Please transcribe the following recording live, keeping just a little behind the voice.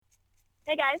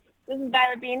Hey guys, this is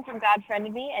Beane from God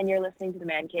Friended Me, and you're listening to the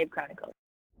Man Cave Chronicles.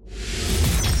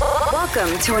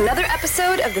 Welcome to another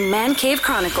episode of the Man Cave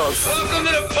Chronicles. Welcome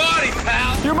to the party,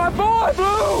 pal! You're my boy,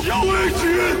 Blue! Yo,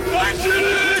 Adrian!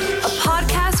 A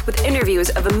podcast with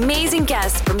interviews of amazing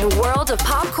guests from the world of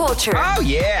pop culture. Oh,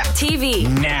 yeah! TV.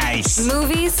 Nice!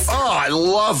 Movies. Oh, I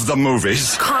love the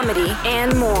movies! Comedy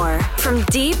and more. From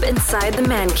deep inside the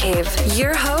Man Cave,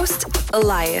 your host,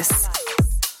 Elias.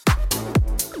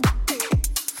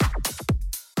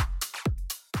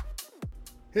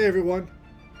 Hey everyone,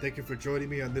 thank you for joining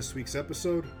me on this week's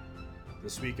episode.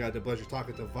 This week I had the pleasure of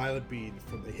talking to Violett Beane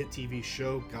from the hit TV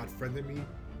show God Friended Me,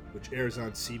 which airs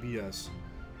on CBS.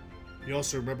 You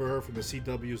also remember her from the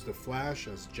CW's The Flash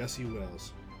as Jessie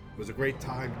Wells. It was a great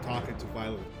time talking to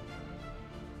Violett.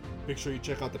 Make sure you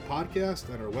check out the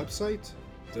podcast on our website,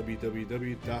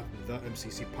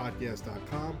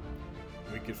 www.themccpodcast.com,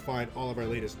 where you can find all of our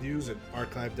latest news and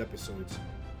archived episodes,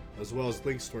 as well as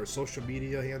links to our social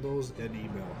media handles and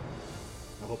email.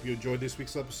 I hope you enjoyed this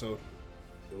week's episode.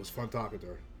 It was fun talking to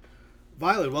her.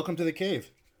 Violett, welcome to the cave.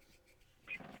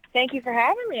 Thank you for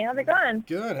having me. How's it going?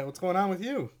 Good. What's going on with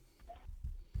you?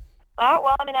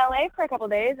 Well, I'm in LA for a couple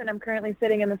days, and I'm currently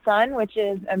sitting in the sun, which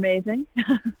is amazing.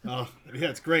 Oh, yeah,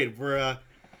 it's great. I'm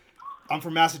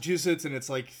from Massachusetts, and it's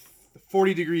like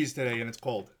 40 degrees today, and it's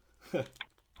cold.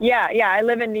 Yeah, I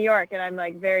live in New York, and I'm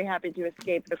like very happy to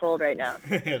escape the cold right now.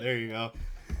 Yeah, there you go.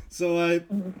 So,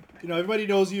 everybody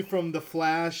knows you from The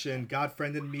Flash and God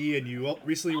Friended Me, and you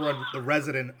recently were on The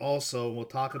Resident also, and we'll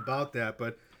talk about that.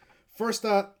 But first,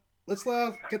 let's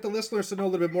get the listeners to know a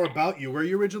little bit more about you. Where are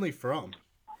you originally from?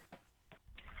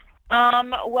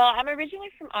 Well, I'm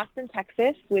originally from Austin,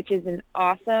 Texas, which is an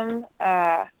awesome,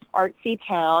 artsy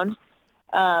town.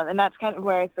 And that's kind of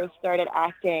where I first started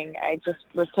acting. I just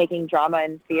was taking drama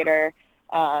and theater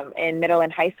in middle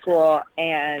and high school,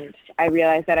 and I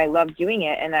realized that I loved doing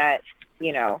it and that,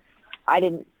 I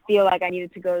didn't feel like I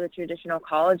needed to go the traditional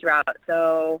college route.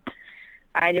 So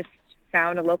I just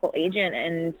found a local agent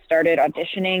and started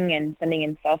auditioning and sending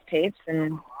in self-tapes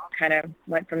and kind of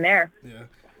went from there. Yeah.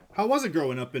 How was it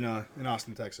growing up in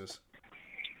Austin, Texas?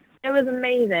 It was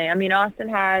amazing. I mean, Austin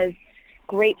has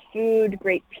great food,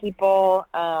 great people.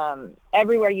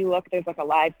 Everywhere you look, there's like a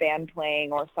live band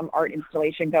playing or some art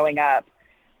installation going up.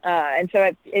 And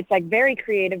so it's like very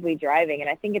creatively driving. And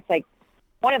I think it's like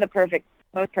one of the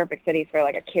most perfect cities for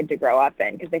like a kid to grow up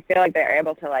in, because they feel like they're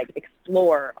able to like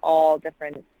explore all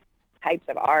different types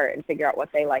of art and figure out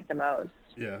what they like the most.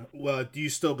 Yeah. Well, do you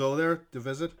still go there to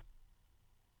visit?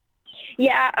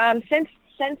 Yeah. Since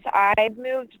I've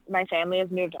moved, my family has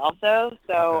moved also.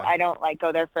 So Okay. I don't like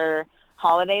go there for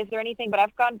holidays or anything, but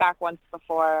I've gone back once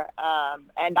before.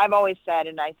 And I've always said,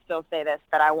 and I still say this,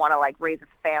 that I want to like raise a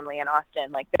family in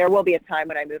Austin. Like there will be a time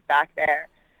when I move back there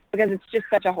because it's just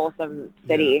such a wholesome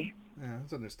city. Yeah,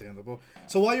 that's understandable.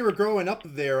 So while you were growing up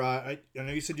there, I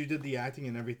know you said you did the acting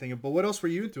and everything, but what else were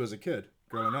you into as a kid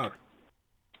growing up?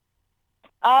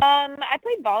 I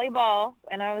played volleyball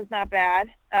and I was not bad.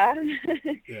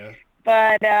 Yeah.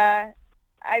 But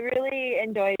I really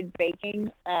enjoyed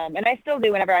baking, and I still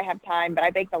do whenever I have time. But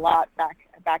I baked a lot back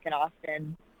in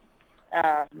Austin,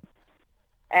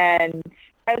 and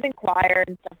I was in choir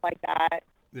and stuff like that.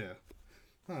 Yeah.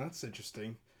 Oh, that's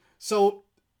interesting. So,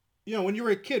 when you were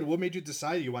a kid, what made you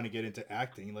decide you want to get into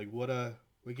acting? Like, what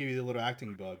gave you the little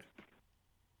acting bug?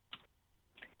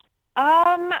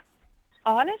 Honestly,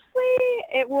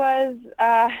 it was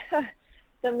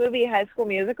the movie High School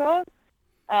Musical.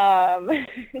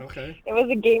 Okay. It was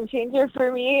a game changer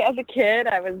for me as a kid.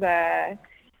 I was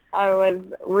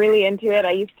really into it.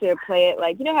 I used to play it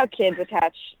like, how kids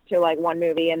attach to like one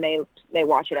movie and they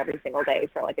watch it every single day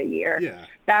for like a year. Yeah.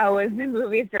 That was the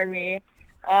movie for me.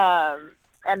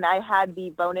 And I had the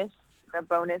bonus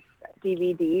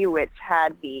DVD, which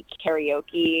had the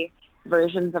karaoke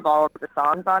versions of all of the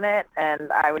songs on it,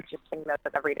 and I would just sing those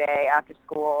every day after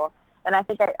school. And I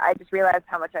think I just realized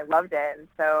how much I loved it, and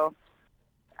so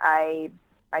I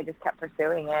just kept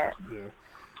pursuing it. Yeah.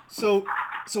 So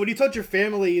when you told your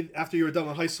family after you were done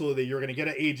with high school that you were going to get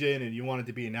an agent and you wanted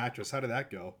to be an actress, how did that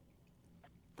go?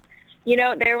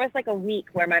 There was like a week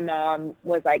where my mom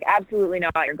was like, absolutely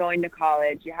not, you're going to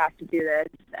college, you have to do this.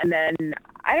 And then,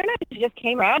 I don't know, she just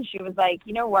came around. She was like,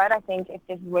 you know what, I think if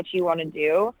this is what you want to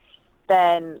do,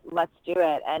 then let's do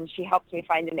it. And she helped me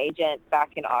find an agent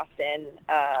back in Austin.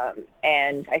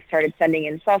 And I started sending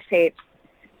in self-tapes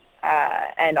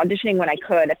and auditioning when I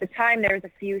could. At the time, there was a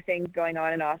few things going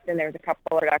on in Austin. There was a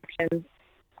couple of productions.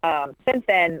 Since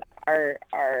then,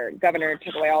 our governor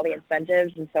took away all the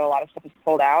incentives, and so a lot of stuff was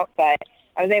pulled out. But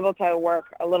I was able to work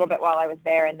a little bit while I was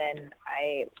there, and then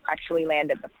I actually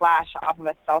landed The Flash off of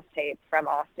a self-tape from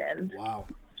Austin. Wow.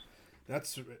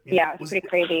 That's Yeah, it's pretty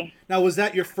crazy. Now, was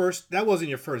that your first? That wasn't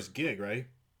your first gig, right?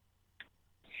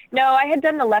 No, I had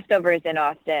done The Leftovers in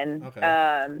Austin. Okay.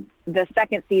 The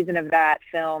second season of that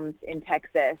filmed in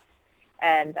Texas,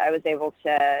 and I was able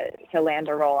to land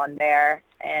a role on there,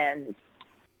 and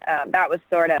that was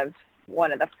sort of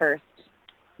one of the first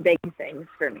big things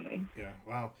for me. Yeah.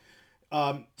 Wow.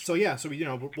 So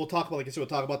we'll talk about, like I said, we'll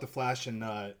talk about The Flash and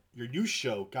your new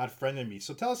show, God Friended Me.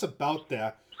 So tell us about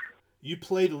that. You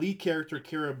played the lead character,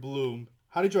 Kara Bloom.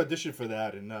 How did you audition for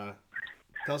that? And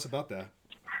tell us about that.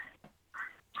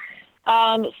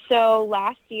 So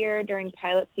last year during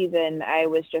pilot season, I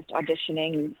was just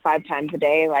auditioning 5 times a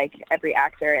day, like every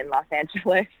actor in Los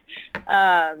Angeles.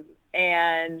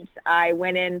 And I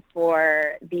went in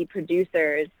for the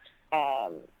producers.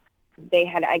 They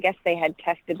had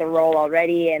tested the role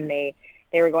already, and they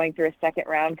were going through a second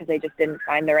round because they just didn't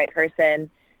find the right person.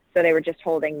 So they were just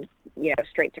holding,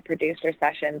 straight to producer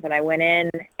sessions. And I went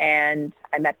in and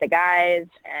I met the guys,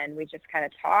 and we just kind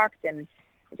of talked, and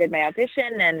I did my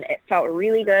audition, and it felt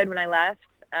really good when I left.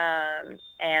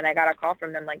 And I got a call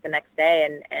from them like the next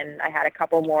day, and I had a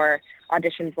couple more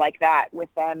auditions like that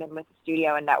with them and with the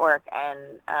studio and network,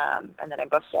 and then I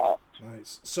booked it.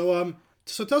 Nice. So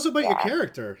tell us about your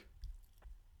character.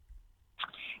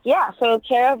 Yeah, so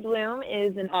Kara Bloom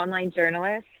is an online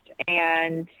journalist,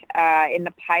 and in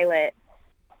the pilot,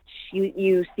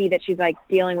 you see that she's like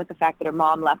dealing with the fact that her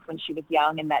mom left when she was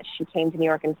young, and that she came to New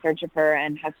York in search of her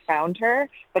and has found her,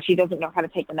 but she doesn't know how to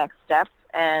take the next step.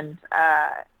 And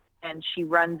she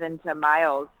runs into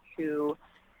Miles, who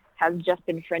has just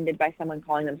been friended by someone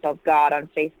calling themselves God on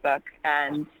Facebook,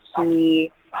 and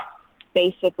he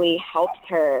basically helped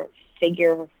her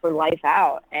figure her life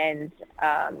out. And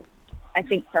I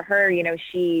think for her,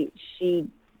 she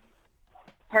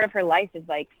part of her life is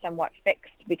like somewhat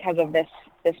fixed because of this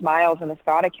Miles and this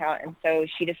God account, and so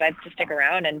she decides to stick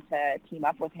around and to team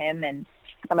up with him and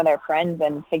some of their friends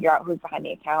and figure out who's behind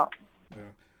the account. Yeah.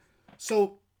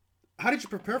 So, how did you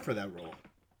prepare for that role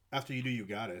after you knew you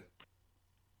got it?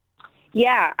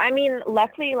 Yeah, I mean,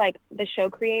 luckily, like the show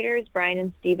creators, Brian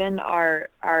and Steven, are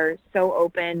so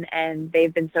open, and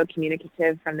they've been so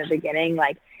communicative from the beginning.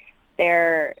 Like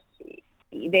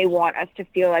they want us to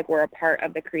feel like we're a part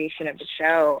of the creation of the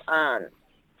show.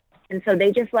 And so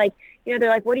they just like, they're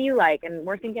like, what do you like? And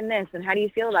we're thinking this, and how do you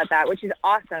feel about that? Which is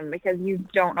awesome, because you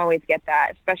don't always get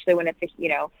that, especially when it's a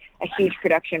huge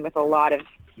production with a lot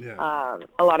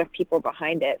of people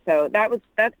behind it. So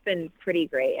that's been pretty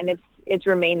great. And it's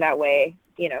remained that way,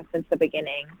 since the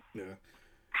beginning. Yeah.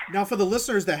 Now, for the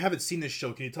listeners that haven't seen this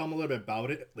show, can you tell them a little bit about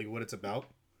it, like what it's about?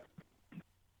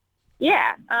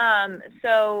 Yeah.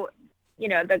 So,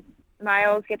 the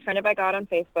Miles gets friended by God on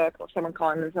Facebook, or someone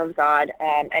calling themselves God,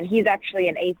 and he's actually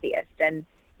an atheist, and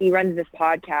he runs this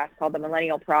podcast called The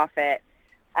Millennial Prophet,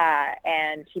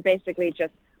 and he basically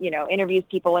just, interviews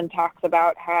people and talks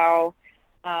about how,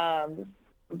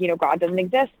 God doesn't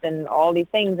exist and all these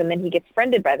things, and then he gets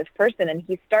friended by this person, and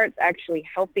he starts actually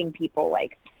helping people,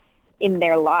 like, in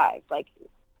their lives. Like,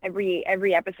 every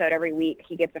episode, every week,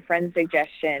 he gets a friend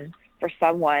suggestion for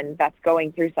someone that's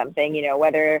going through something,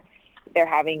 whether they're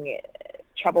having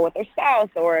trouble with their spouse,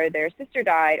 or their sister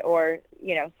died, or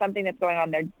something that's going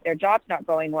on, their job's not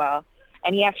going well,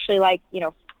 and he actually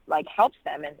helps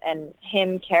them, and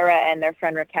him, Kara, and their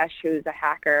friend Rakesh, who's a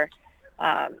hacker,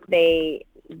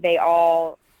 they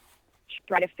all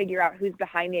try to figure out who's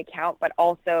behind the account, but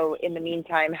also in the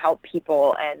meantime help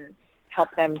people and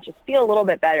help them just feel a little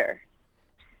bit better.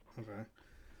 Okay.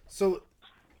 So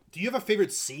do you have a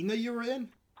favorite scene that you were in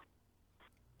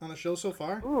on the show so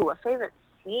far? Ooh, a favorite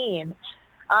scene.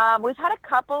 We've had a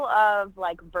couple of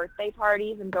birthday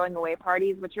parties and going away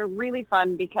parties, which are really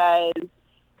fun because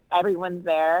everyone's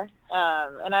there.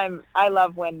 And I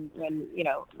love when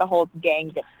the whole gang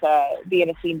gets to be in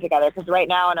a scene together, because right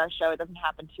now on our show it doesn't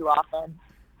happen too often.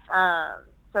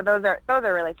 So those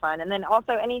are really fun. And then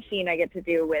also any scene I get to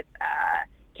do with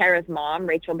Kara's mom,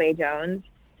 Rachel Bay Jones.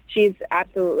 She's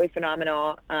absolutely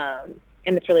phenomenal, and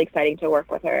it's really exciting to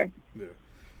work with her. Yeah.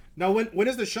 Now, when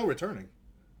is the show returning?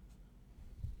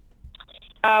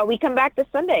 We come back this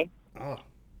Sunday. Oh,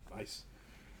 nice.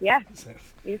 Yeah,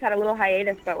 we just had a little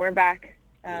hiatus, but we're back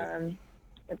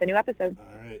with the new episode.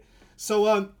 All right.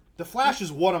 So, The Flash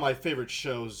is one of my favorite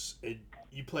shows.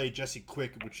 You played Jesse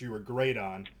Quick, which you were great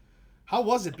on. How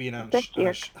was it being on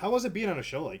a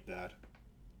show like that?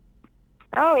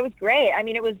 Oh, it was great. I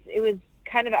mean, it was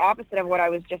kind of the opposite of what I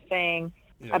was just saying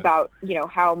about,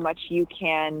 how much you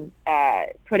can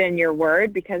put in your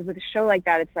word, because with a show like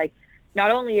that, it's like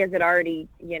not only is it already,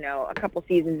 a couple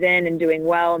seasons in and doing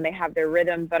well and they have their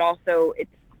rhythm, but also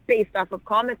it's based off of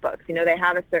comic books. They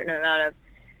have a certain amount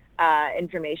of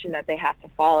information that they have to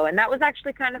follow. And that was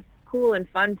actually kind of cool and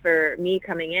fun for me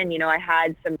coming in. I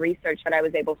had some research that I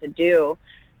was able to do,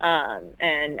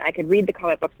 and I could read the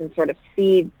comic books and sort of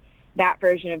see that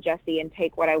version of Jesse and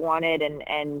take what I wanted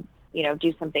and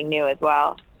do something new as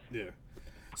well. Yeah.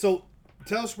 So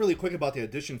tell us really quick about the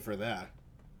audition for that.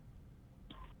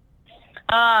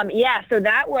 So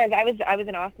that was, I was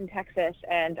in Austin, Texas,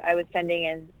 and I was sending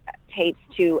in tapes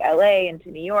to LA and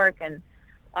to New York. And,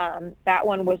 that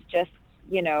one was just,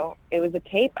 it was a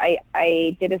tape.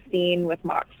 I did a scene with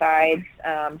Mock-Sides,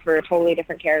 for a totally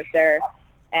different character.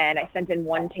 And I sent in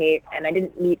one tape and I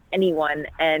didn't meet anyone.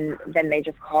 And then they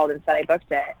just called and said I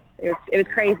booked it. It was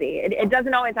crazy. It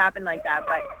doesn't always happen like that,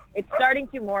 but it's starting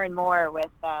to more and more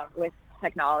with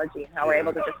technology and how we're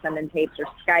able to just send in tapes or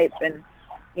Skype and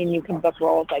you can book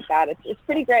roles like that. It's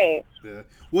pretty great. Yeah.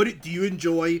 Do you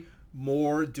enjoy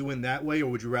more doing that way, or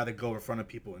would you rather go in front of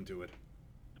people and do it?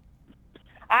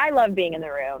 I love being in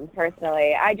the room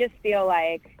personally. I just feel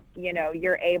like,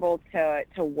 you're able to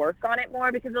work on it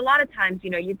more, because a lot of times,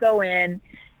 you go in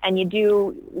and you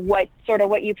do what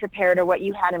you prepared or what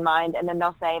you had in mind, and then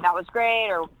they'll say that was great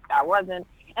or that wasn't.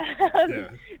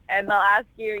 And they'll ask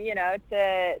you,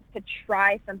 to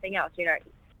try something else. They'll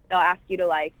ask you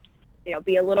to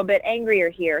be a little bit angrier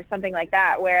here or something like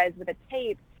that. Whereas with a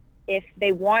tape, if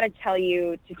they want to tell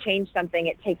you to change something,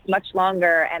 it takes much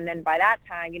longer. And then by that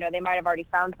time, they might have already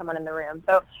found someone in the room.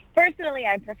 So personally,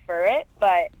 I prefer it,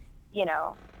 but you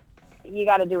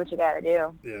got to do what you got to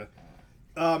do. Yeah.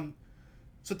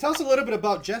 So tell us a little bit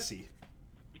about Jessie.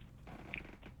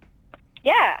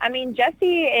 Yeah,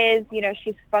 Jessie is,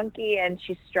 she's funky and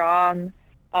she's strong.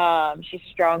 She's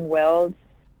strong-willed,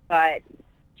 but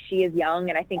she is young.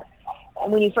 And I think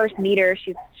when you first meet her,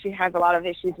 she has a lot of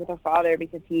issues with her father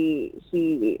because he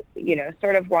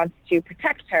sort of wants to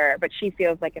protect her, but she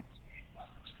feels like it's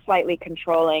slightly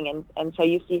controlling. And so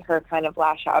you see her kind of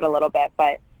lash out a little bit,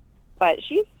 but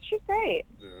she's great.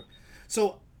 Yeah.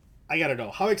 So I got to know,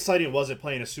 how exciting was it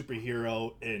playing a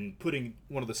superhero and putting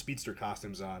one of the speedster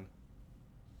costumes on?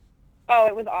 Oh,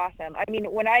 it was awesome.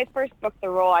 When I first booked the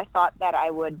role, I thought that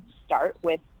I would start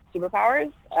with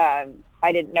superpowers.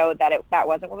 I didn't know that that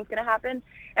wasn't what was going to happen.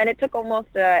 And it took almost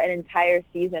an entire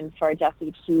season for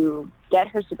Jessie to get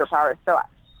her superpowers. So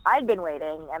I'd been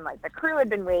waiting, and the crew had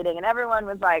been waiting, and everyone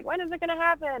was like, when is it going to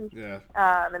happen? Yeah.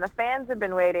 And the fans had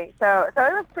been waiting. So it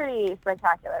was pretty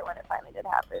spectacular when it finally did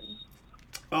happen.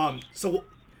 So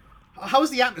how was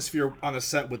the atmosphere on the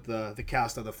set with the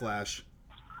cast of The Flash?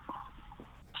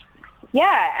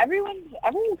 Yeah, everyone's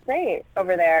great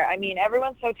over there.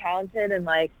 Everyone's so talented and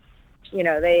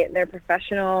they're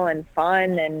professional and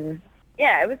fun, and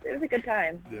yeah, it was a good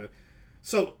time. Yeah.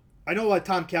 So I know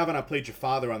Tom Cavanaugh played your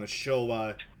father on the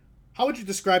show. How would you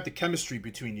describe the chemistry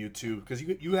between you two? Because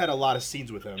you had a lot of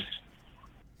scenes with him.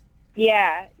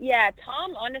 Yeah.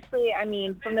 Tom, honestly,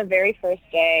 from the very first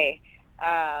day,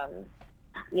 I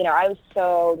was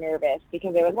so nervous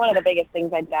because it was one of the biggest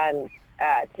things I'd done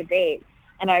to date.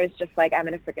 And I was just like, I'm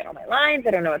going to forget all my lines.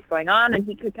 I don't know what's going on. And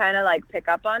he could kind of pick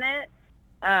up on it.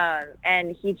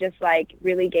 And he just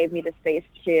really gave me the space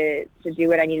to do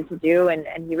what I needed to do. And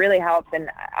he really helped. And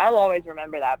I'll always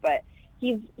remember that. But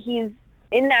he's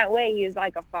in that way, he's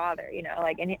like a father,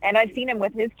 and I've seen him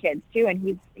with his kids too.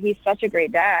 And he's such a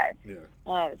great dad. Yeah.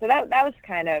 So that was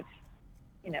kind of,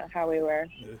 how we were.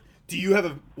 Yeah. Do you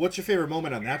have what's your favorite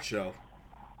moment on that show?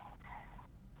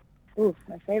 Ooh,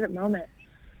 my favorite moment.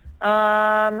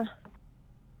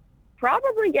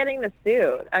 Probably getting the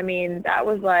suit. That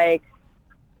was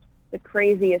the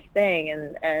craziest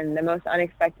thing and the most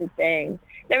unexpected thing.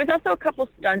 There was also a couple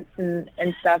stunts and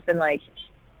stuff and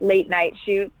late night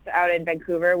shoots out in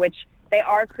Vancouver, which they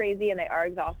are crazy and they are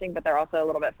exhausting, but they're also a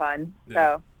little bit fun. Yeah.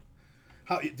 So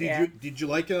how did you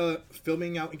like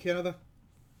filming out in Canada?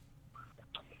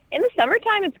 In the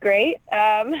summertime, it's great.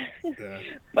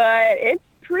 But it's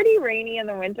pretty rainy in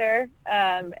the winter.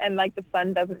 And the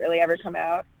sun doesn't really ever come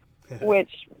out, which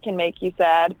can make you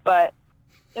sad. But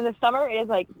in the summer, it is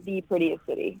the prettiest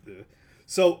city. Yeah.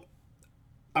 So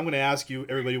I'm going to ask you,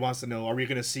 everybody wants to know, are we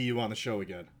going to see you on the show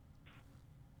again?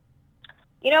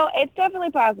 It's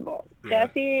definitely possible. Yeah.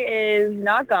 Jessie is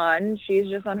not gone. She's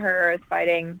just on her earth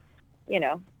fighting,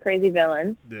 crazy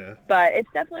villains. Yeah. But it's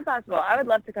definitely possible. I would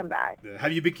love to come back. Yeah.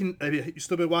 Have you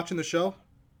still been watching the show?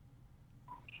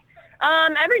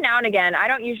 Every now and again. I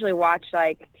don't usually watch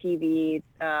TV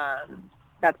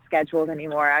that's scheduled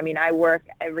anymore. I work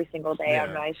every single day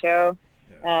on my show.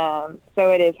 Yeah.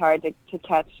 So it is hard to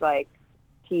catch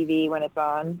TV when it's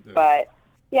on. Yeah. But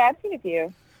yeah, I've seen a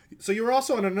few. So you were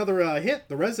also on another hit,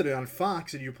 The Resident on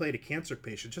Fox, and you played a cancer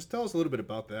patient. Just tell us a little bit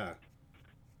about that.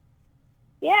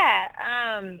 Yeah,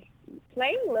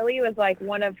 playing Lily was like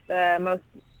one of the most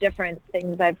different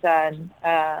things I've done.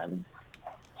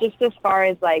 Just as far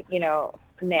as like, you know,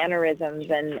 mannerisms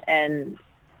and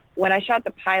when I shot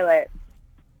the pilot,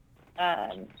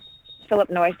 Philip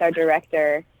Noyce, our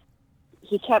director,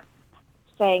 he kept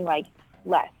saying like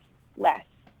less, less,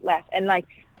 less, and like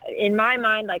in my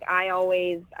mind, like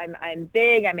I'm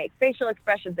big, I make facial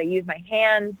expressions, I use my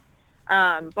hands,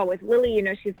 but with Lily, you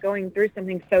know, she's going through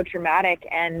something so traumatic,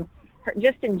 and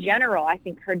just in general, I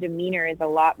think her demeanor is a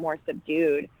lot more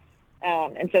subdued,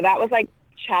 and so that was like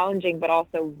challenging, but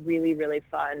also really, really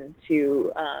fun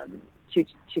to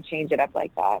change it up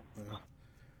like that.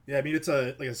 Yeah, I mean, it's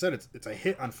like I said, it's a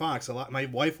hit on Fox. A lot. My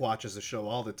wife watches the show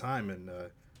all the time, and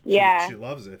she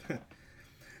loves it.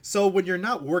 So when you're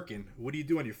not working, what do you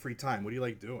do on your free time? What do you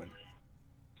like doing?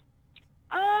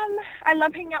 I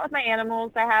love hanging out with my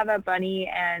animals. I have a bunny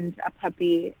and a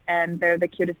puppy, and they're the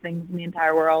cutest things in the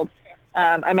entire world.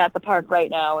 I'm at the park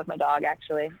right now with my dog,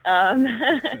 actually.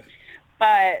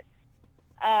 But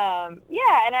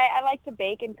yeah, and I like to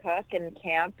bake and cook and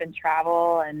camp and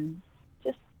travel and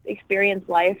just experience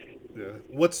life. Yeah.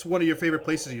 What's one of your favorite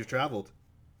places you've traveled?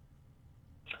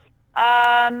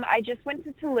 I just went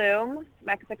to Tulum,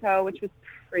 Mexico, which was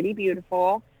pretty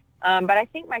beautiful. But I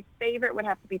think my favorite would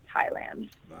have to be Thailand.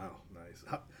 Wow, nice.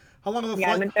 How long of a flight?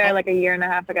 Yeah, I went there like a year and a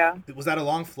half ago. Was that a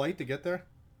long flight to get there?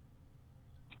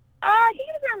 I think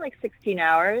it was around like 16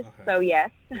 hours. Okay. So yes.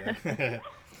 Yeah.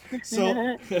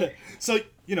 So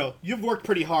you know, you've worked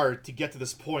pretty hard to get to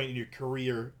this point in your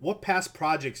career. What past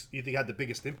projects do you think had the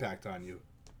biggest impact on you?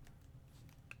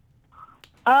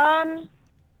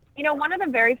 You know, one of the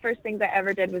very first things I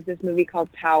ever did was this movie called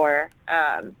Power,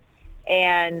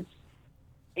 and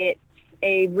it's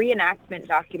a reenactment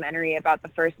documentary about the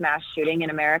first mass shooting in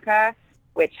America,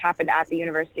 which happened at the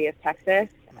University of Texas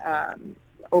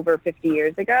over 50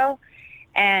 years ago.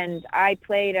 And I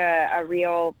played a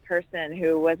real person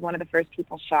who was one of the first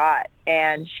people shot,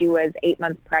 and she was 8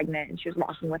 months pregnant, and she was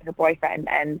walking with her boyfriend,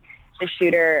 and the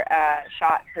shooter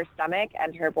shot her stomach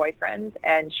and her boyfriend,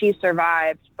 and she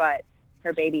survived, but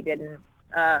her baby didn't.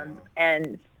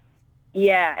 And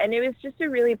yeah, and it was just a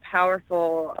really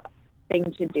powerful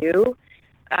thing to do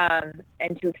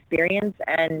and to experience,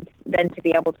 and then to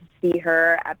be able to see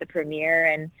her at the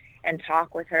premiere and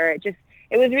talk with her.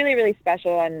 It was really, really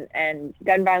special, and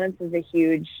gun violence is a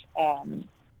huge,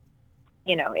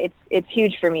 you know, it's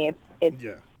huge for me. It's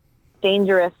Yeah.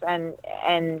 dangerous, and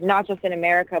not just in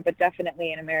America, but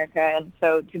definitely in America. And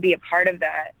so to be a part of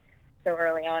that so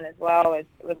early on as well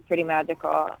was pretty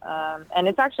magical. And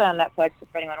it's actually on Netflix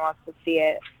if anyone wants to see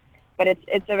it. But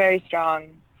it's a very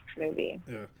strong movie.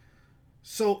 Yeah.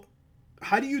 So,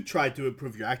 how do you try to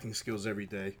improve your acting skills every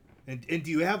day? And do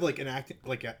you have like an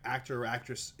actor or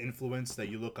actress influence that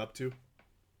you look up to?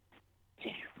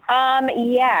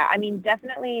 Yeah, I mean,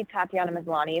 definitely Tatiana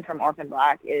Maslany from Orphan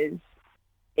Black is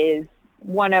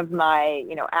one of my,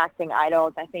 you know, acting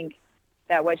idols. I think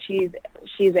that what she's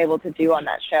able to do on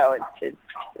that show is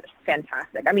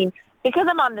fantastic. I mean, because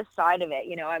I'm on this side of it,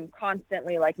 you know, I'm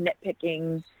constantly like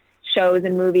nitpicking shows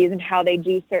and movies and how they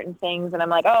do certain things, and I'm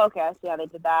like, oh, okay, I see how they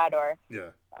did that,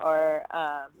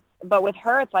 but with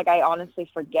her, it's like I honestly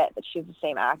forget that she's the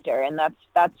same actor, and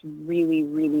that's really,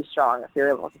 really strong if you're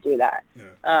able to do that.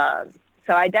 Yeah.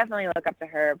 So I definitely look up to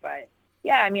her, but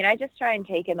yeah, I mean, I just try and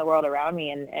take in the world around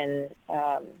me and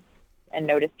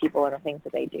notice people and the things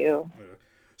that they do. Yeah.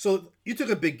 So you took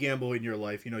a big gamble in your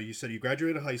life. You know, you said you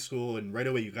graduated high school and right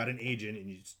away you got an agent and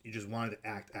you just wanted to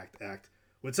act.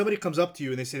 When somebody comes up to you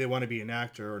and they say they want to be an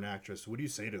actor or an actress, what do you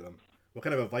say to them? What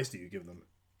kind of advice do you give them?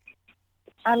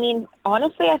 I mean,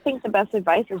 honestly, I think the best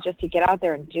advice is just to get out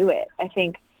there and do it. I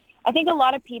think a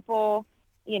lot of people,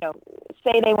 you know,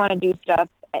 say they want to do stuff,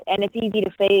 and it's easy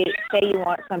to say you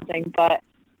want something, but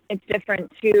it's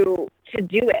different to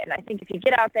do it. And I think if you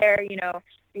get out there, you know, if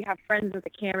you have friends with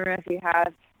a camera, if you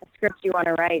have a script you want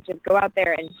to write, just go out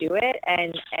there and do it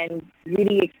and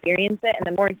really experience it. And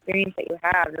the more experience that you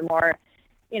have, the more,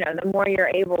 you know, the more you're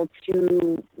able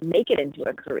to make it into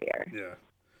a career. Yeah,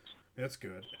 that's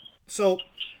good. So,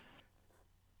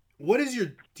 do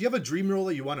you have a dream role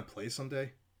that you want to play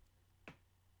someday?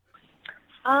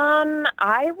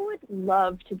 I would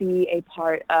love to be a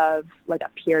part of like a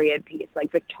period piece,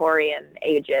 like Victorian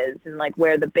ages, and like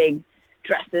wear the big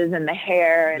dresses and the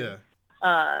hair. And,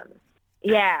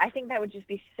 yeah, I think that would just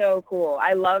be so cool.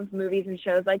 I love movies and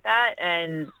shows like that,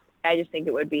 and I just think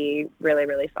it would be really,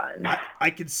 really fun. I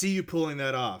can see you pulling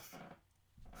that off.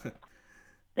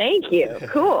 Thank you.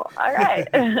 Cool. All right.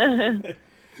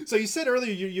 So you said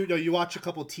earlier you watch a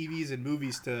couple TVs and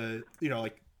movies to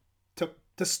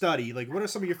to study. Like, what are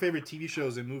some of your favorite TV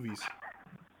shows and movies?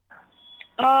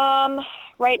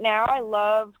 Right now I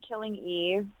love Killing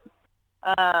Eve.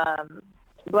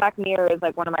 Black Mirror is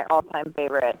like one of my all-time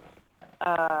favorites.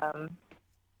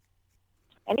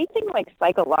 Anything like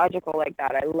psychological like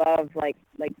that. I love like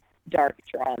dark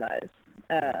dramas.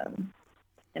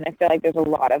 And I feel like there's a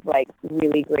lot of like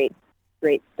really great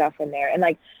stuff in there. And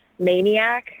like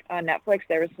Maniac on Netflix,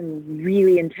 there was some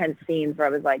really intense scenes where I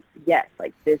was like, yes,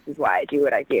 like this is why I do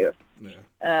what I do.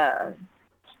 Yeah.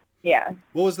 Yeah.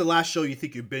 What was the last show you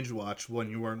think you binge watched when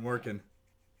you weren't working?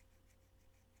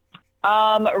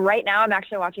 Right now I'm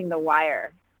actually watching The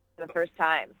Wire for the first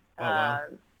time. Oh, wow.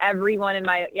 Everyone in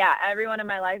my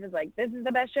life is like, this is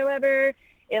the best show ever.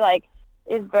 It like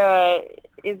is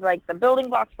like the building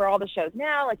blocks for all the shows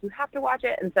now. Like you have to watch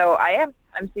it, and so I'm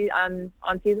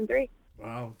on season 3.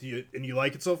 Wow. You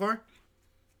like it so far?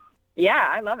 Yeah,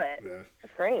 I love it. Yeah.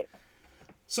 It's great.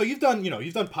 So you've done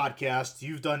podcasts,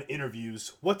 you've done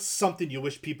interviews. What's something you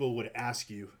wish people would ask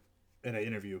you in an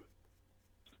interview?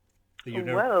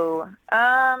 Whoa.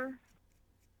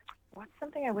 What's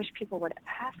something I wish people would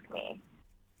ask me?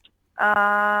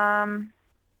 Oh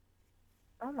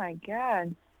my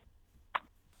God.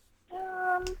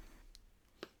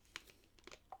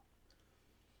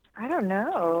 I don't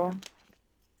know. Do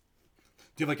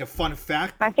you have like a fun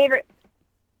fact? My favorite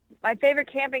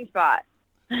camping spot.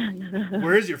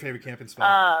 Where is your favorite camping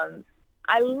spot?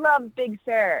 I love Big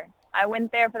Sur. I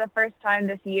went there for the first time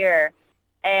this year,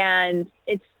 and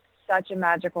it's such a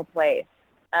magical place.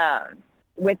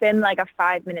 Within like a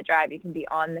 5-minute drive, you can be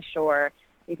on the shore,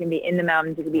 you can be in the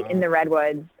mountains, you can be in the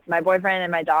redwoods. My boyfriend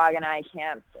and my dog and I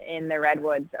camped in the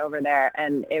redwoods over there,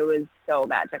 and it was so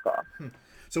magical.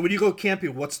 So when you go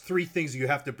camping, what's 3 things you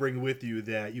have to bring with you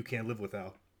that you can't live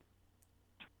without?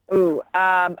 Ooh,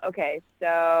 okay,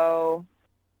 so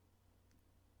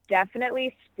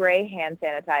definitely spray hand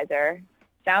sanitizer.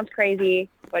 Sounds crazy,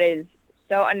 but it is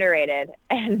so underrated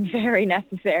and very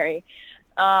necessary.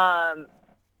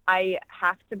 I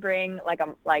have to bring like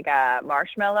a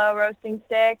marshmallow roasting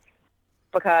stick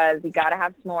because you gotta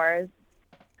have s'mores.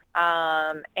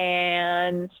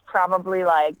 And probably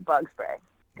like bug spray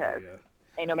because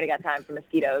ain't nobody got time for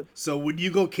mosquitoes. So when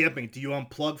you go camping, do you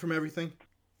unplug from everything?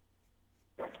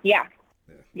 Yeah.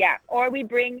 Or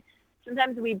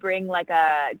sometimes we bring like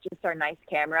just our nice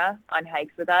camera on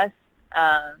hikes with us,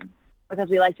 because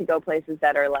we like to go places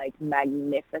that are like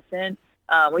magnificent.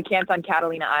 We camped on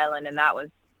Catalina Island, and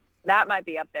that might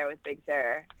be up there with Big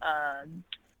Sur.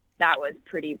 That was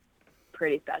pretty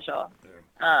special.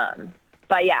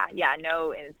 But yeah,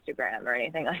 no Instagram or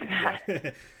anything like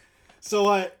that. So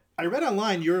I read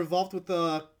online you're involved with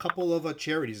a couple of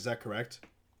charities. Is that correct?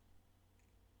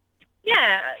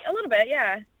 Yeah, a little bit.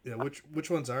 Yeah. Yeah. Which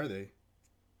ones are they?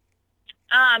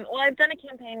 Well, I've done a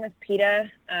campaign with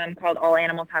PETA called All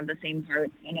Animals Have the Same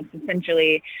Hearts, and it's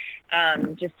essentially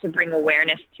just to bring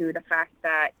awareness to the fact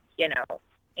that,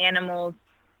 animals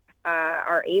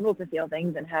are able to feel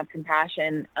things and have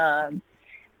compassion,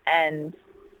 and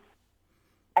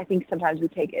I think sometimes we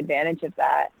take advantage of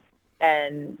that.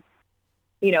 And,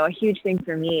 a huge thing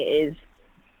for me is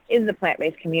the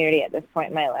plant-based community at this point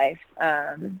in my life.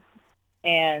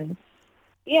 And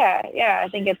I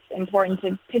think it's important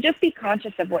to just be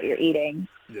conscious of what you're eating.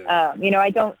 Yeah. I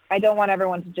don't want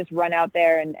everyone to just run out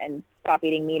there and stop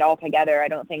eating meat altogether. I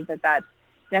don't think that that's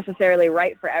necessarily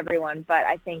right for everyone, but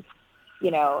I think,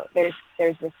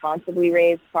 there's responsibly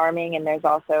raised farming, and there's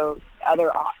also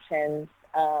other options,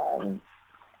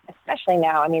 especially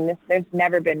now. I mean, there's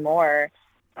never been more,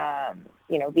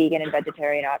 vegan and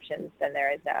vegetarian options than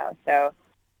there is now. So,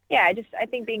 yeah, I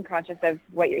think being conscious of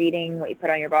what you're eating, what you put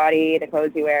on your body, the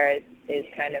clothes you wear is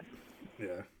kind of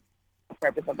the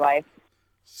purpose of life.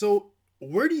 So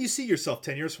where do you see yourself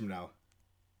 10 years from now?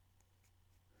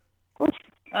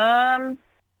 I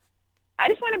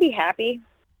just want to be happy.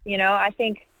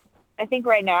 I think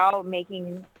right now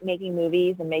making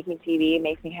movies and making TV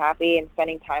makes me happy, and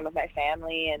spending time with my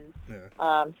family and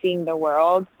seeing the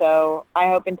world. So I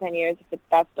hope in 10 years, if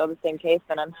that's still the same case,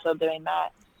 then I'm still doing that.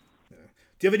 Yeah.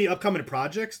 Do you have any upcoming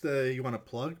projects that you want to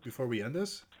plug before we end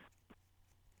this?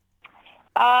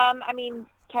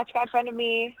 Catch God Friend of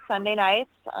Me Sunday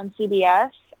nights on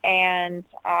CBS, and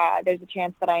there's a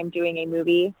chance that I'm doing a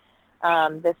movie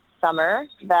this summer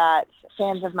that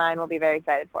fans of mine will be very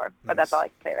excited for. But That's all I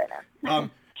can say right now.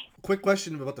 Quick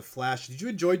question about The Flash. Did you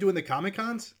enjoy doing the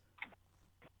Comic-Cons?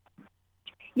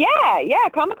 Yeah.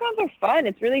 Comic-Cons are fun.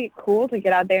 It's really cool to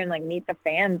get out there and like meet the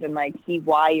fans and like see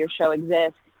why your show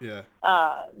exists. Yeah.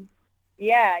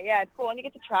 Yeah, it's cool. And you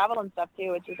get to travel and stuff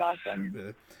too, which is awesome.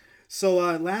 Yeah. So,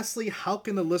 lastly, how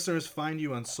can the listeners find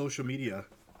you on social media?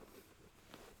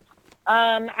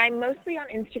 I'm mostly on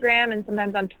Instagram and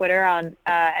sometimes on Twitter and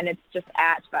it's just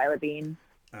at Violett Beane.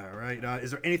 All right.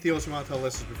 Is there anything else you want to tell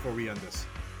listeners before we end this?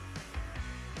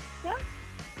 Yeah.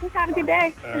 Just have a good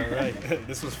day. All right.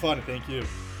 This was fun. Thank you.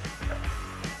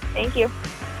 Thank you.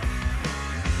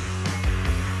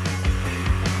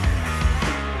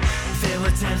 There were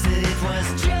times that it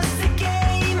was just